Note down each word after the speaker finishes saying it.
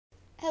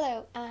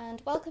Hello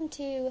and welcome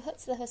to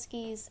Hutz the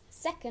Husky's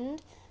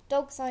second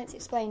Dog Science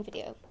Explained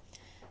video.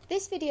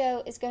 This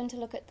video is going to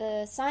look at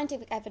the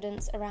scientific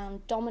evidence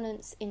around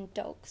dominance in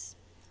dogs.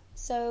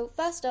 So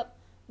first up,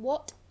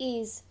 what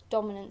is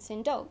dominance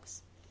in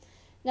dogs?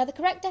 Now the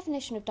correct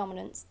definition of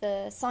dominance,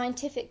 the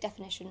scientific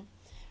definition,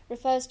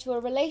 refers to a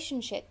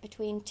relationship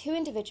between two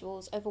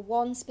individuals over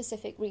one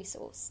specific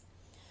resource.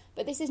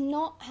 But this is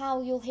not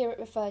how you'll hear it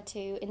referred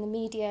to in the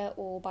media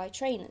or by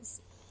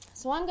trainers.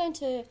 So I'm going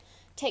to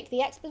take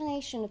the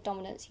explanation of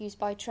dominance used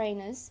by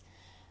trainers.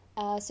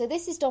 So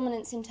this is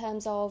dominance in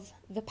terms of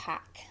the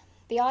pack.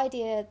 The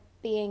idea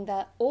being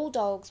that all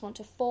dogs want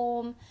to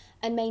form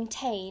and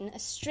maintain a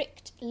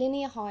strict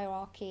linear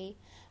hierarchy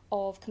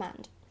of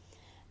command.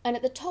 And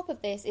at the top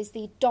of this is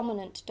the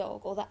dominant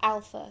dog or the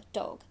alpha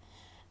dog.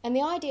 And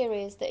the idea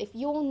is that if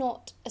you're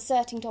not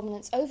asserting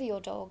dominance over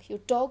your dog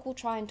will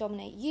try and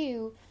dominate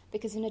you,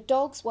 because in a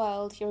dog's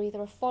world you're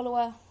either a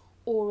follower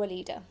or a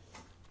leader.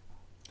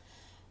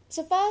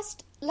 So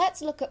first,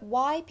 let's look at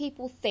why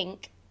people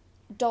think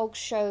dogs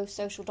show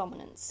social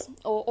dominance,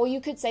 or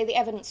you could say the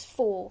evidence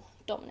for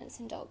dominance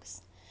in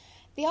dogs.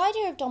 The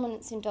idea of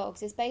dominance in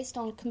dogs is based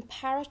on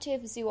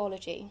comparative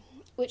zoology,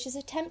 which is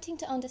attempting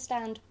to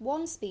understand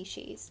one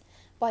species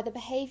by the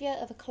behaviour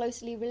of a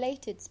closely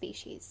related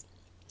species.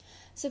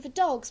 So for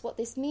dogs, what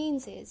this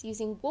means is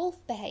using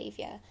wolf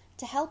behaviour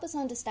to help us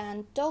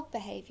understand dog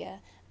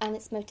behaviour and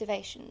its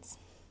motivations.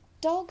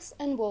 Dogs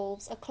and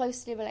wolves are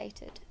closely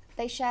related.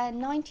 They share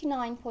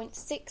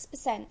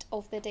 99.6%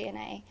 of their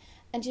DNA,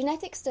 and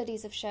genetic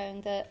studies have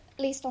shown that, at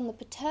least on the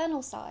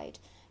paternal side,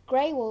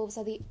 grey wolves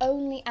are the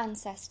only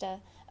ancestor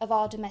of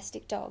our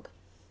domestic dog.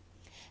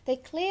 They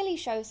clearly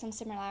show some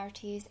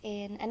similarities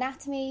in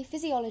anatomy,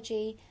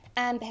 physiology,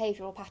 and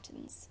behavioural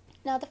patterns.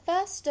 Now, the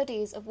first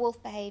studies of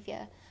wolf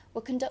behaviour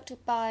were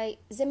conducted by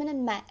Zimmern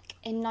and Mech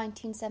in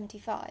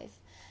 1975,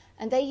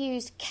 and they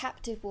used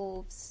captive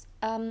wolves.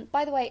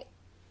 By the way,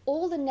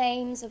 all the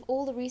names of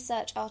all the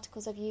research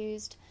articles I've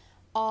used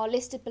are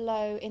listed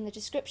below in the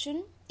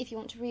description if you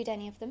want to read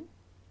any of them.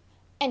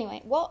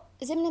 Anyway, what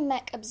Zimmern and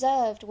Mech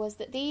observed was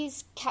that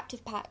these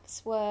captive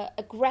packs were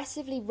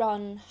aggressively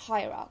run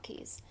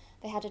hierarchies.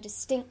 They had a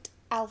distinct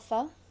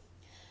alpha,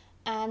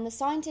 and the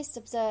scientists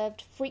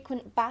observed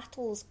frequent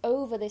battles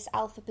over this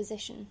alpha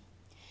position.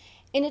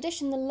 In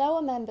addition, the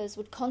lower members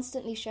would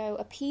constantly show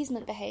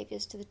appeasement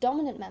behaviours to the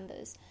dominant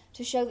members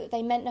to show that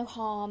they meant no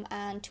harm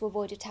and to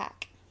avoid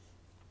attack.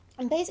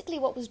 And basically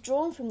what was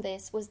drawn from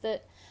this was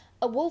that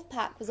a wolf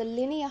pack was a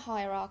linear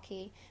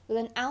hierarchy with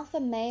an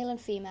alpha male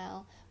and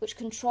female which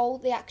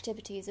controlled the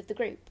activities of the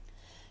group.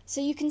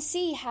 So you can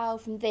see how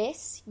from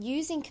this,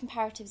 using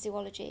comparative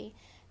zoology,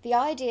 the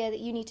idea that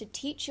you need to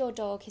teach your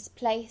dog his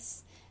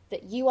place,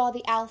 that you are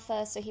the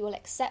alpha so he will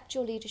accept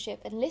your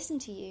leadership and listen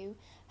to you,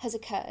 has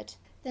occurred.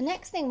 The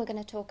next thing we're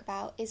going to talk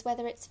about is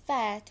whether it's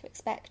fair to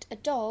expect a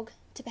dog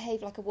to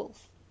behave like a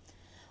wolf.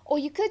 Or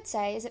you could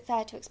say, is it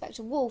fair to expect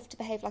a wolf to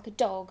behave like a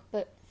dog?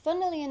 But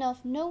funnily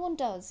enough, no one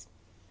does.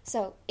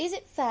 So, is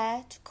it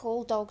fair to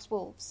call dogs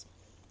wolves?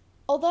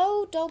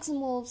 Although dogs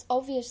and wolves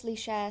obviously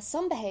share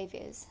some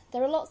behaviours,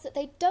 there are lots that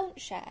they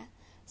don't share.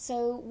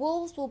 So,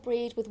 wolves will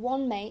breed with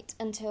one mate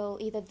until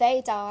either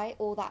they die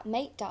or that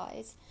mate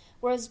dies,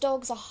 whereas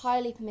dogs are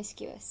highly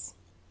promiscuous.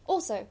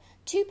 Also,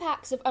 two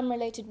packs of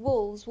unrelated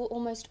wolves will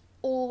almost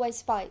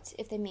always fight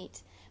if they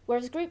meet,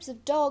 whereas groups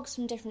of dogs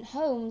from different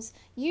homes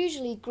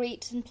usually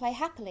greet and play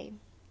happily.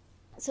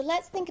 So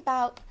let's think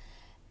about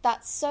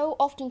that so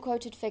often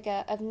quoted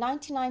figure of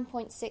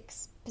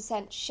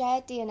 99.6%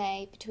 shared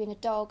DNA between a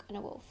dog and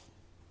a wolf.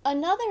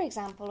 Another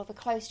example of a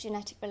close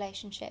genetic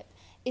relationship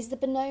is the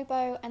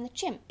bonobo and the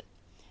chimp.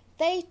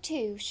 They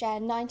too share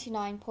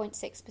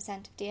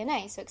 99.6% of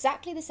DNA, so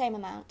exactly the same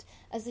amount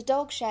as the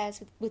dog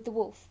shares with the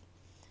wolf.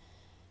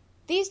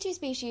 These two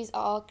species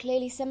are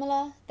clearly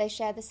similar. They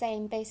share the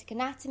same basic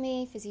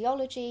anatomy,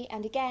 physiology,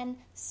 and again,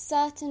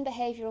 certain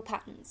behavioural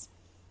patterns.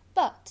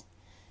 But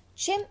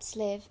chimps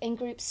live in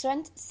groups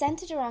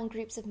centred around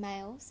groups of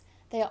males.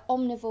 They are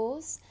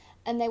omnivores,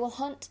 and they will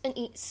hunt and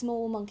eat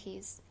small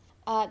monkeys.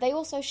 They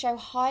also show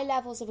high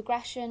levels of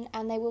aggression,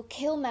 and they will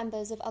kill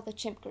members of other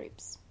chimp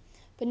groups.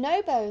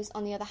 Bonobos,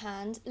 on the other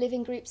hand, live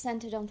in groups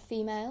centred on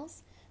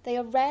females. They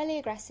are rarely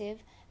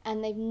aggressive,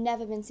 and they've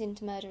never been seen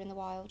to murder in the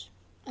wild.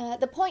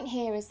 The point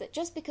here is that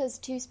just because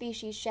two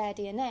species share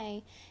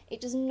DNA, it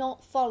does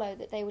not follow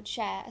that they would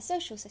share a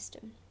social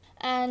system.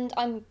 And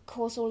of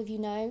course all of you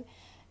know,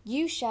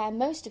 you share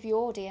most of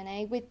your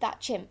DNA with that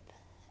chimp.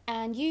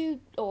 And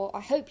you, or I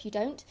hope you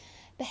don't,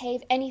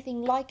 behave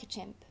anything like a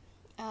chimp.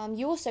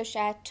 You also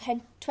share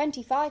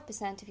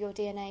 25% of your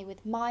DNA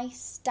with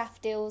mice,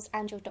 daffodils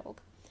and your dog.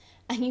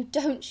 And you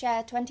don't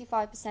share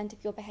 25%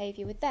 of your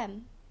behaviour with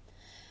them.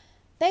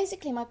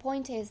 Basically, my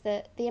point is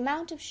that the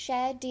amount of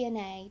shared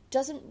DNA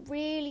doesn't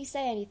really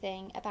say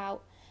anything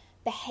about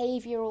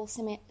behavioural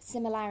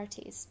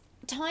similarities.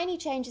 Tiny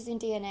changes in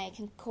DNA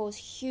can cause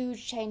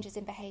huge changes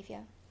in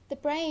behaviour. The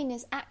brain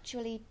is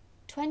actually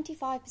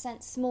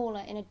 25%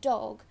 smaller in a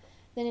dog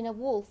than in a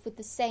wolf with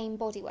the same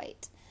body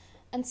weight.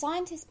 And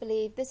scientists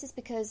believe this is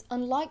because,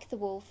 unlike the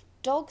wolf,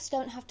 dogs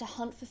don't have to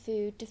hunt for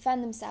food,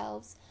 defend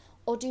themselves,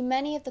 or do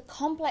many of the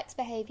complex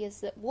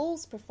behaviours that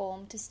wolves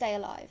perform to stay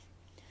alive.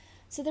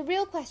 So the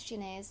real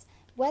question is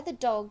whether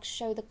dogs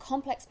show the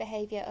complex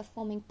behaviour of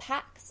forming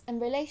packs and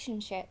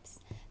relationships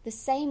the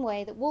same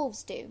way that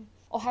wolves do,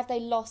 or have they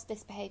lost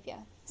this behaviour?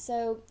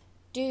 So,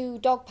 do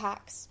dog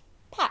packs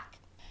pack?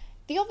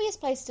 The obvious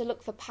place to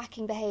look for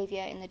packing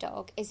behaviour in the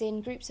dog is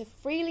in groups of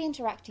freely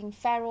interacting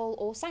feral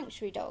or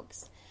sanctuary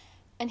dogs.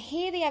 And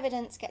here the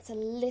evidence gets a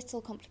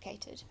little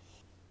complicated.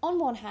 On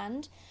one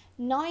hand,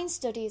 9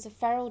 studies of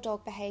feral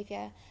dog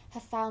behaviour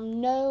have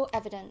found no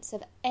evidence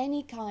of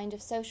any kind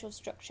of social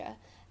structure,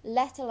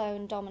 let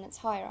alone dominance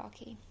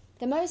hierarchy.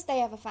 The most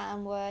they ever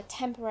found were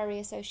temporary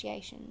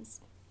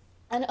associations.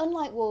 And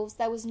unlike wolves,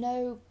 there was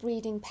no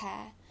breeding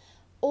pair.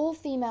 All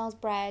females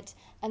bred,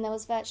 and there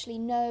was virtually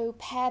no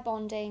pair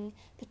bonding,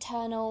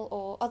 paternal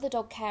or other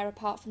dog care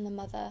apart from the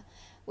mother,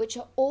 which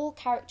are all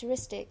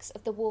characteristics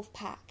of the wolf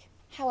pack.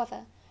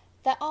 However,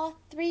 there are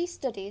 3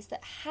 studies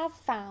that have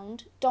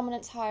found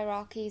dominance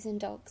hierarchies in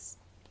dogs.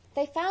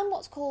 They found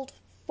what's called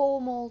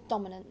formal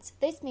dominance.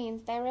 This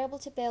means they were able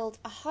to build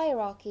a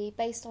hierarchy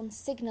based on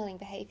signalling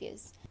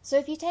behaviours. So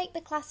if you take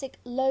the classic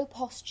low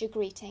posture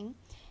greeting,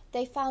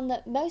 they found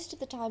that most of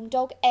the time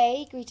dog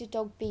A greeted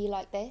dog B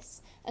like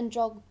this, and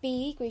dog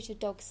B greeted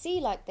dog C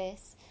like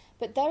this,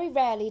 but very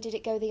rarely did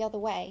it go the other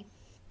way.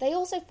 They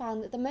also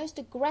found that the most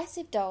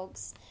aggressive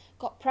dogs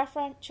got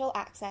preferential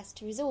access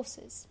to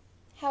resources.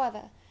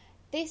 However,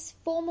 this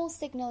formal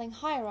signalling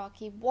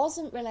hierarchy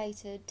wasn't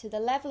related to the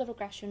level of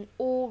aggression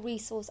or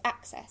resource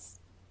access.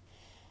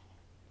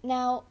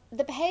 Now,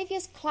 the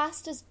behaviours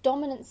classed as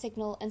dominant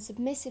signal and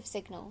submissive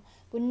signal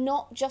were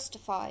not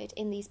justified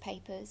in these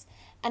papers,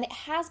 and it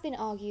has been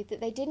argued that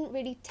they didn't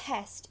really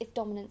test if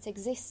dominance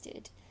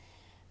existed.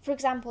 For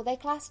example, they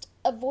classed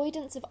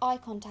avoidance of eye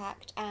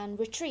contact and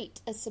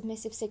retreat as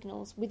submissive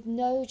signals with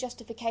no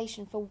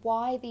justification for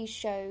why these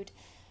showed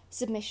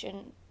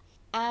submission.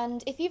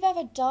 And if you've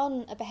ever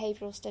done a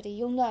behavioural study,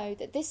 you'll know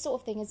that this sort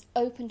of thing is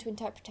open to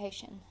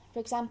interpretation. For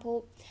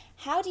example,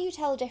 how do you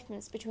tell the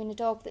difference between a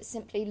dog that's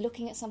simply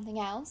looking at something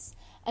else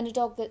and a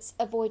dog that's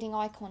avoiding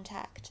eye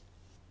contact?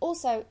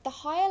 Also, the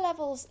higher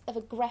levels of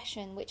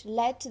aggression which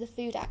led to the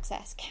food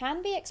access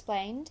can be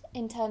explained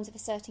in terms of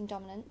asserting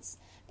dominance,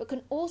 but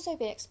can also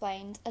be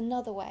explained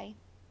another way.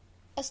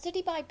 A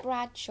study by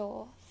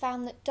Bradshaw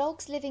found that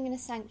dogs living in a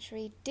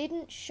sanctuary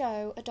didn't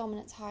show a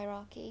dominance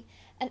hierarchy,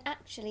 and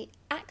actually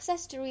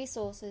access to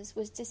resources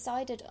was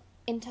decided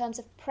in terms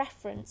of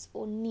preference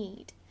or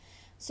need.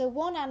 So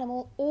one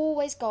animal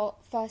always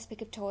got first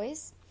pick of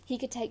toys. He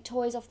could take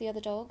toys off the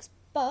other dogs,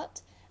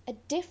 but a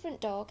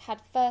different dog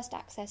had first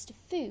access to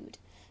food.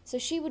 So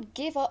she would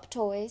give up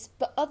toys,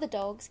 but other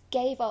dogs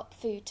gave up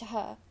food to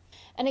her.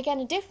 And again,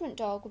 a different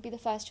dog would be the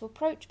first to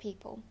approach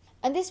people.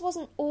 And this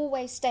wasn't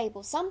always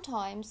stable.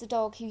 Sometimes the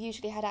dog who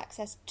usually had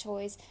access to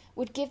toys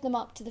would give them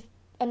up to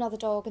another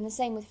dog, and the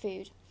same with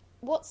food.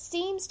 What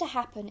seems to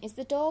happen is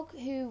the dog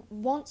who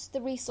wants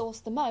the resource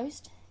the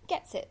most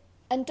gets it.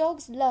 And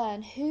dogs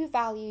learn who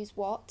values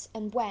what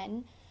and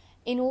when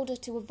in order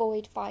to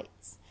avoid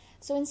fights.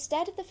 So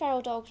instead of the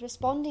feral dogs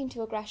responding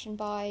to aggression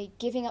by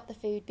giving up the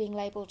food being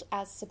labelled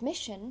as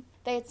submission,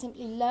 they had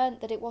simply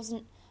learnt that it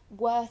wasn't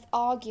worth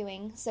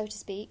arguing, so to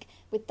speak,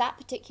 with that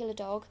particular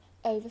dog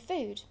over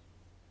food.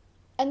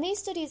 And these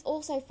studies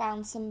also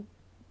found some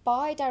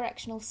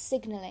bi-directional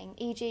signalling,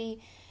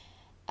 e.g.,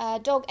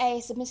 dog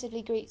A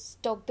submissively greets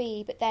dog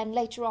B, but then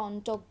later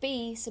on dog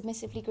B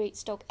submissively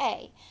greets dog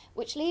A,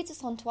 which leads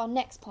us on to our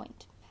next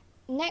point.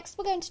 Next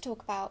we're going to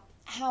talk about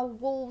how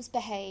wolves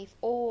behave,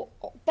 or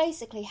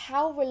basically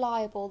how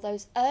reliable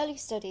those early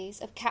studies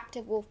of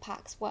captive wolf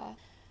packs were.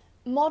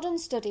 Modern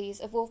studies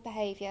of wolf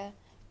behaviour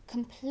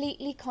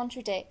completely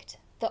contradict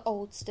the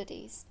old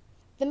studies.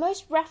 The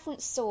most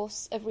referenced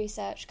source of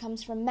research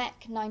comes from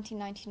Mech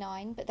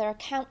 1999, but there are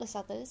countless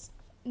others.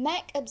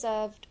 Mech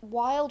observed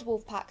wild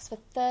wolf packs for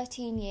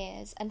 13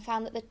 years and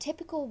found that the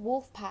typical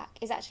wolf pack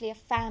is actually a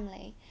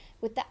family,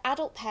 with the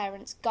adult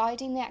parents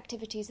guiding the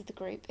activities of the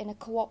group in a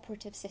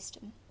cooperative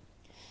system.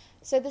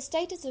 So the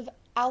status of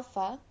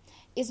alpha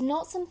is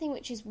not something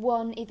which is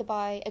won either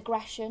by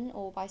aggression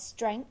or by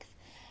strength,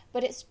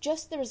 but it's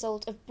just the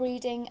result of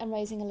breeding and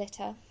raising a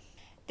litter.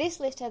 This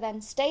litter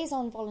then stays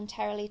on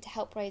voluntarily to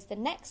help raise the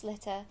next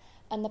litter,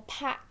 and the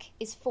pack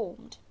is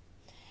formed.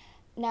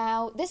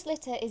 Now, this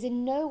litter is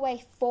in no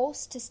way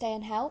forced to stay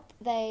and help.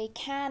 They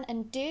can,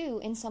 and do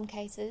in some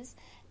cases,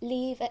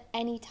 leave at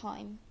any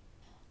time.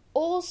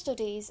 All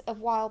studies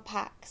of wild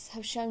packs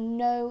have shown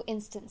no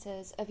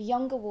instances of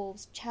younger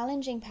wolves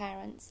challenging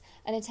parents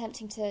and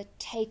attempting to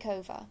take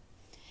over.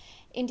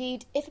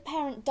 Indeed, if a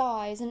parent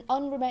dies, an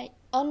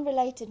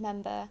unrelated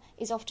member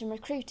is often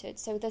recruited,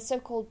 so the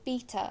so-called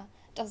beta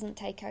doesn't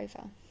take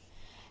over.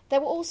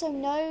 There were also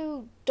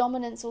no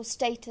dominance or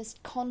status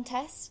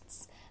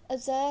contests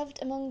observed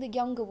among the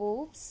younger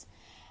wolves.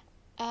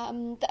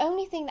 The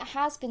only thing that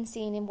has been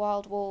seen in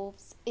wild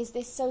wolves is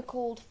this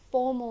so-called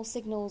formal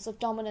signals of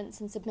dominance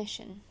and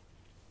submission.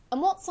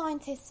 And what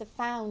scientists have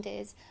found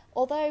is,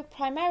 although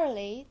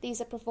primarily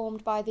these are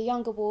performed by the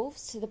younger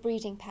wolves to the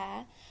breeding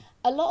pair,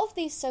 a lot of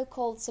these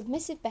so-called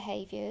submissive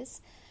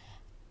behaviours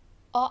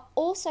are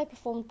also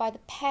performed by the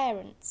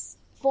parents,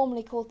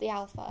 formerly called the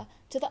alpha,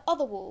 to the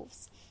other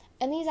wolves.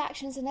 And these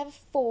actions are never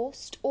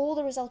forced or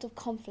the result of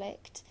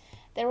conflict.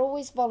 They're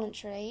always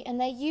voluntary, and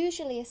they're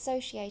usually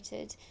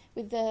associated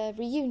with the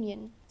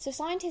reunion. So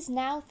scientists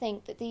now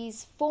think that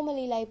these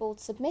formerly labelled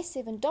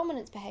submissive and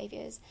dominance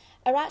behaviours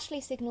are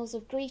actually signals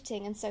of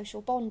greeting and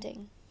social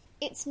bonding.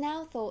 It's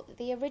now thought that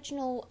the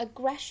original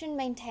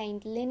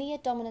aggression-maintained linear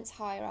dominance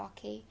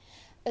hierarchy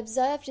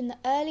observed in the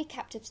early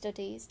captive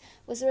studies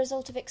was a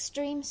result of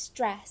extreme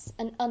stress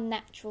and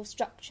unnatural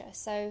structure.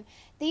 So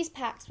these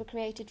packs were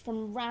created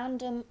from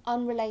random,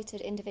 unrelated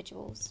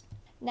individuals.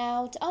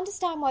 Now, to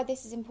understand why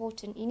this is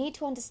important, you need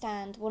to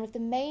understand one of the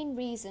main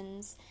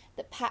reasons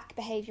that pack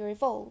behaviour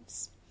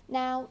evolves.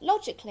 Now,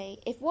 logically,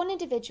 if one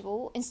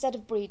individual, instead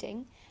of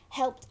breeding,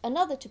 helped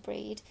another to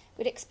breed,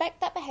 we'd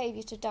expect that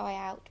behaviour to die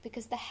out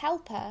because the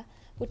helper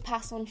would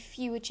pass on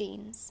fewer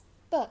genes.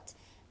 But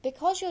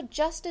because you're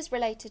just as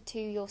related to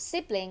your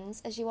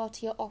siblings as you are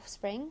to your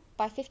offspring,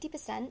 by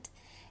 50%,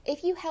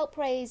 if you help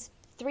raise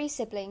 3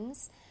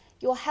 siblings,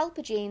 your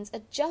helper genes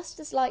are just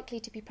as likely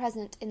to be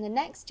present in the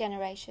next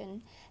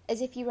generation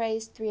as if you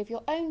raised 3 of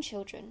your own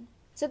children.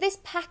 So this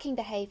packing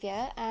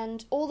behaviour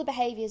and all the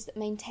behaviours that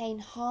maintain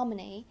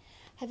harmony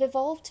have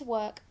evolved to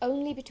work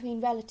only between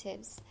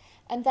relatives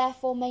and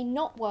therefore may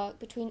not work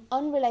between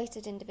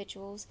unrelated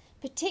individuals,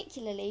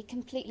 particularly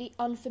completely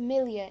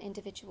unfamiliar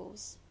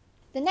individuals.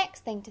 The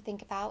next thing to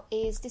think about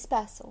is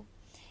dispersal.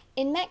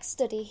 In Mech's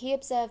study, he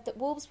observed that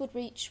wolves would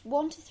reach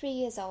 1 to 3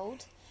 years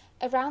old,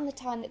 around the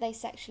time that they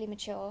sexually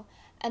mature,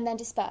 and then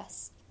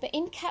disperse. But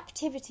in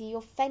captivity,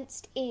 you're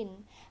fenced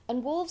in,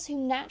 and wolves who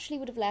naturally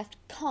would have left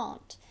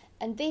can't,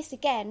 and this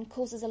again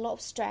causes a lot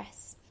of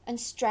stress. And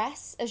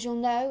stress, as you'll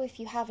know if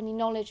you have any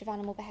knowledge of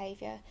animal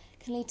behaviour,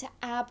 can lead to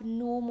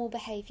abnormal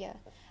behaviour,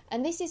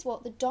 and this is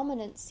what the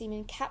dominance seen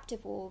in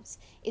captive wolves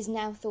is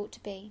now thought to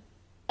be.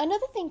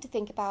 Another thing to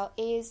think about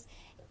is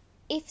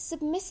if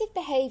submissive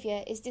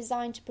behaviour is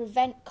designed to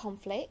prevent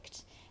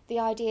conflict, the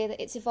idea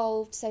that it's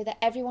evolved so that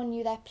everyone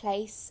knew their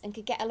place and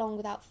could get along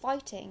without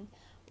fighting,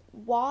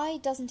 why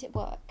doesn't it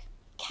work?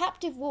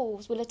 Captive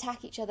wolves will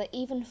attack each other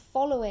even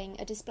following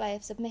a display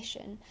of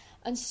submission,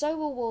 and so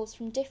will wolves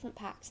from different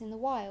packs in the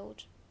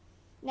wild.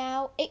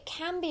 Now, it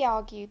can be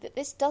argued that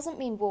this doesn't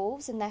mean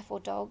wolves, and therefore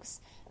dogs,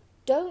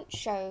 don't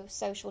show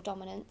social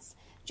dominance,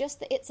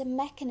 just that it's a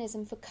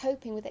mechanism for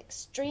coping with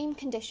extreme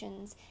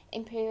conditions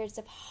in periods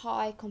of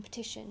high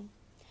competition.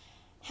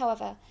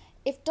 However,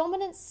 if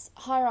dominance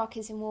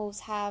hierarchies in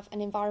wolves have an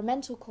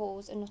environmental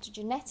cause and not a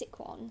genetic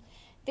one,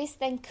 this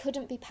then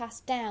couldn't be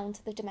passed down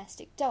to the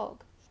domestic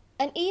dog.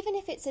 And even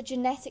if it's a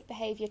genetic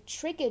behaviour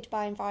triggered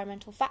by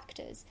environmental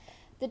factors,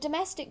 the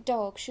domestic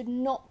dog should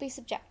not be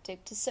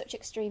subjected to such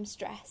extreme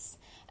stress.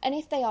 And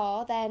if they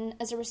are, then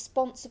as a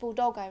responsible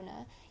dog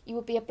owner, you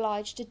would be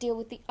obliged to deal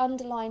with the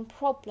underlying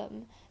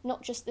problem,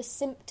 not just the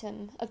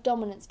symptom of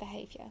dominance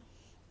behaviour.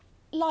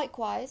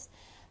 Likewise,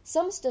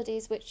 some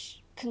studies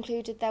which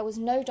concluded there was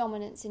no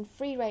dominance in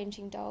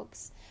free-ranging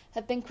dogs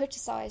have been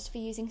criticised for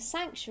using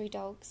sanctuary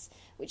dogs,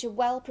 which are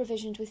well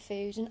provisioned with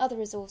food and other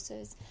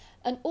resources,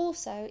 and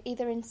also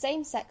either in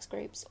same-sex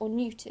groups or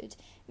neutered,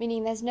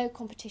 meaning there's no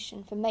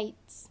competition for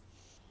mates.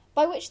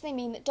 By which they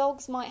mean that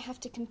dogs might have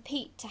to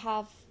compete to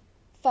have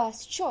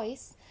first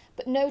choice,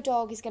 but no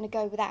dog is going to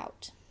go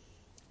without.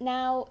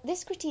 Now,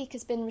 this critique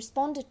has been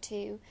responded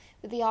to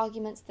with the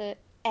arguments that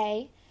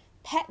A,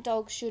 pet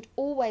dogs should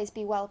always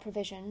be well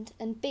provisioned,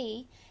 and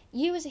B,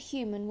 you as a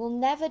human will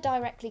never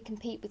directly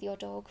compete with your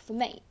dog for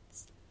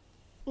mates.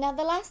 Now,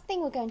 the last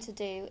thing we're going to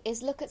do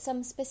is look at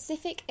some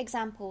specific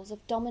examples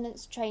of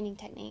dominance training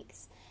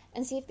techniques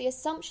and see if the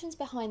assumptions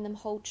behind them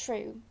hold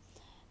true.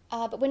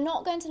 But we're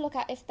not going to look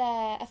at if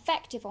they're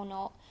effective or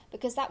not,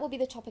 because that will be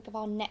the topic of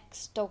our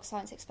next Dog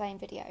Science Explained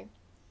video.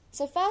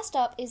 So first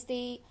up is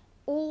the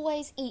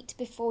always eat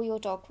before your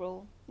dog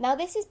rule. Now,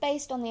 this is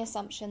based on the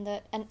assumption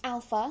that an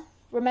alpha,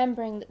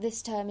 remembering that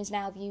this term is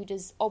now viewed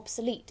as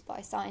obsolete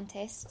by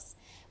scientists,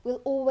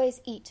 will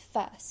always eat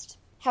first.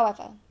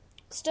 However,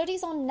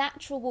 studies on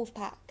natural wolf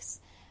packs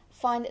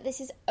find that this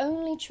is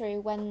only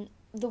true when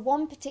the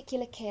one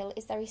particular kill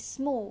is very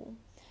small.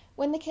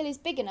 When the kill is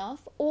big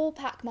enough, all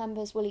pack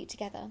members will eat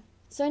together.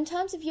 So in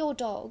terms of your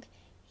dog,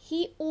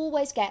 he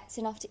always gets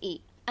enough to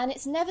eat. And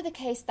it's never the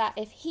case that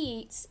if he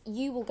eats,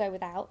 you will go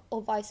without,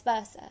 or vice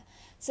versa.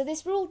 So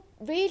this rule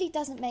really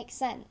doesn't make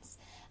sense.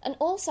 And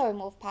also in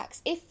wolf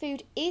packs, if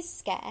food is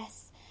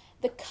scarce,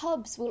 the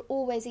cubs will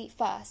always eat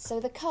first. So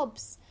the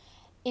cubs,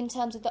 in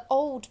terms of the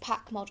old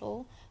pack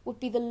model, would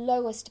be the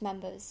lowest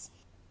members.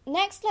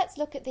 Next, let's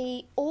look at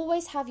the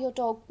always have your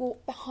dog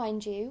walk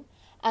behind you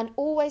and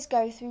always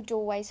go through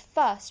doorways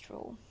first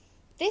rule.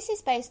 This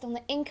is based on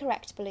the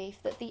incorrect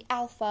belief that the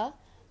alpha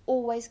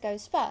always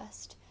goes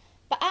first.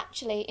 But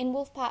actually, in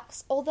wolf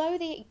packs, although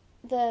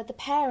the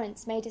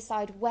parents may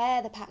decide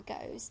where the pack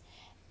goes,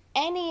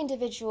 any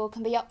individual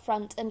can be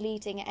upfront and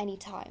leading at any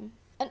time.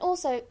 And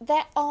also,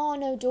 there are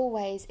no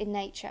doorways in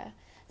nature,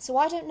 so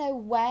I don't know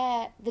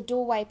where the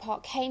doorway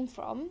part came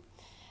from.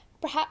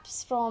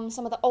 Perhaps from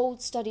some of the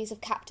old studies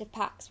of captive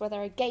packs where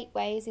there are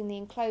gateways in the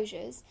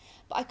enclosures,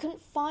 but I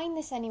couldn't find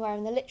this anywhere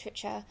in the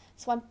literature,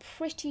 so I'm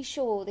pretty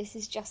sure this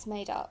is just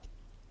made up.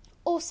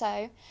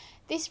 Also,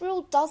 this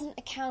rule doesn't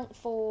account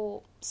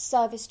for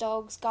service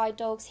dogs, guide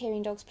dogs,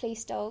 hearing dogs,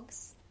 police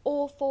dogs,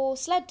 or for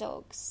sled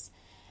dogs,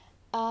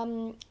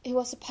 who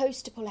are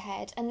supposed to pull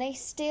ahead, and they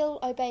still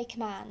obey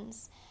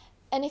commands.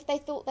 And if they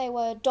thought they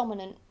were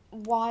dominant,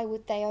 why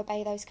would they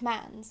obey those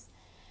commands?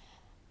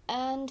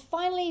 And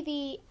finally,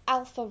 the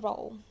alpha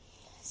roll.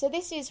 So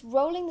this is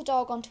rolling the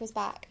dog onto his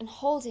back and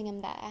holding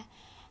him there,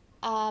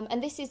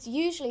 and this is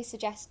usually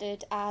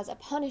suggested as a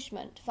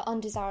punishment for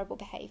undesirable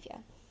behaviour.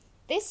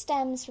 This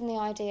stems from the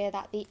idea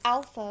that the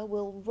alpha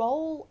will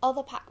roll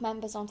other pack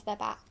members onto their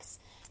backs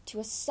to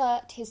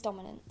assert his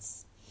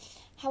dominance.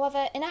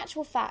 However, in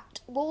actual fact,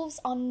 wolves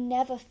are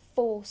never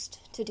forced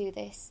to do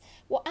this.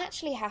 What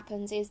actually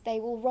happens is they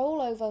will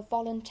roll over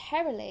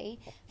voluntarily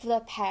for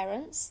their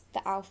parents,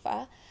 the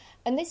alpha,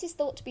 and this is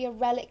thought to be a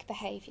relic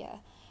behaviour,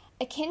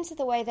 akin to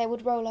the way they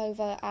would roll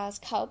over as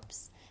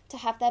cubs to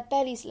have their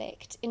bellies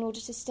licked in order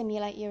to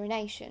stimulate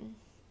urination.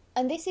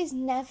 And this is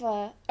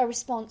never a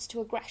response to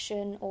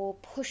aggression or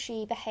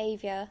pushy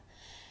behaviour.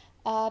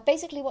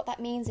 Basically what that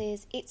means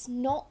is it's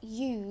not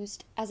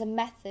used as a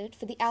method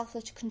for the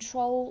alpha to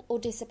control or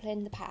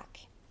discipline the pack.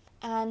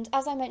 And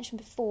as I mentioned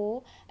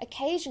before,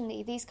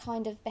 occasionally these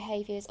kind of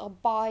behaviours are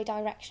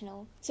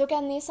bi-directional. So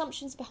again, the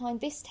assumptions behind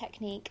this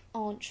technique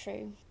aren't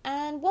true.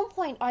 And one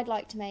point I'd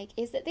like to make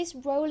is that this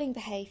rolling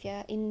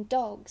behaviour in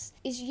dogs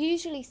is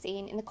usually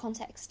seen in the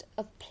context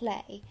of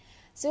play.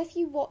 So if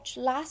you watched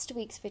last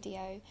week's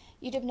video,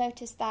 you'd have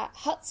noticed that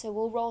Hutzer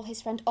will roll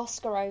his friend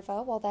Oscar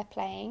over while they're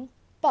playing,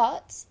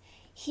 but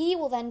he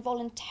will then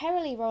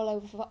voluntarily roll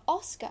over for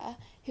Oscar,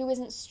 who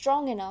isn't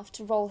strong enough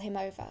to roll him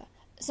over.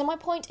 So my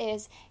point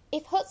is,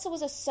 if Hutzer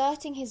was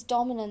asserting his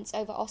dominance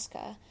over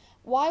Oscar,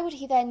 why would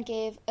he then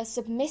give a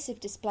submissive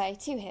display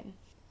to him?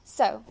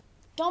 So,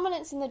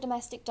 dominance in the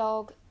domestic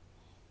dog,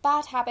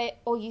 bad habit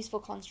or useful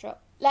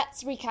construct.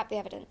 Let's recap the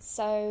evidence.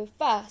 So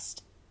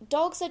first,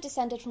 dogs are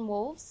descended from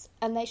wolves,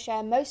 and they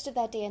share most of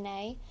their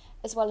DNA,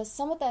 as well as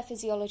some of their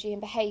physiology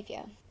and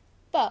behaviour.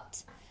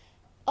 But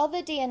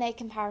other DNA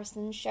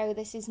comparisons show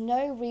this is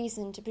no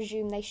reason to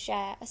presume they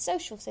share a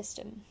social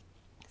system.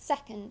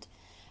 Second,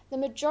 the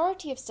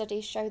majority of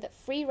studies show that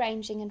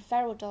free-ranging and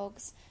feral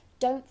dogs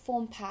don't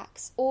form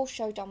packs or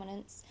show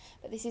dominance,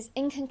 but this is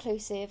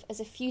inconclusive as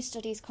a few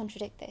studies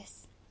contradict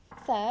this.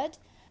 Third,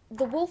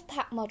 the wolf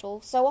pack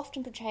model, so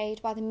often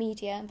portrayed by the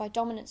media and by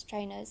dominance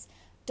trainers,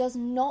 does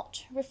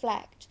not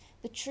reflect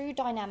the true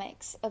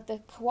dynamics of the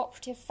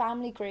cooperative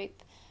family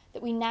group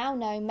that we now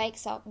know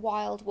makes up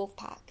wild wolf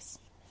packs.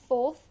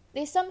 Fourth,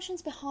 the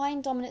assumptions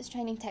behind dominance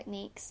training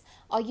techniques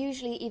are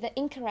usually either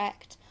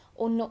incorrect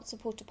or not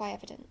supported by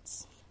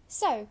evidence.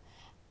 So,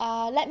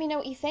 let me know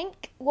what you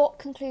think. What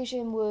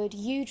conclusion would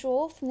you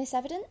draw from this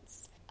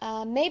evidence?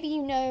 Maybe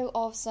you know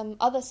of some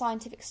other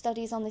scientific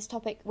studies on this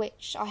topic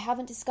which I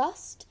haven't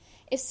discussed.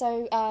 If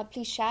so,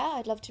 please share.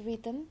 I'd love to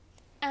read them.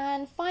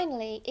 And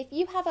finally, if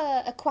you have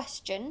a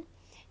question,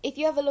 if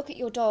you have a look at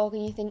your dog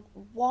and you think,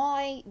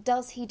 why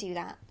does he do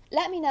that?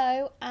 Let me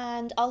know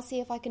and I'll see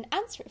if I can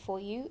answer it for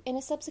you in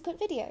a subsequent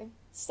video.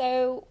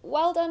 So,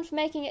 well done for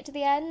making it to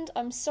the end.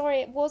 I'm sorry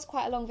it was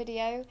quite a long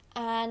video,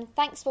 and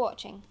thanks for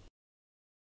watching.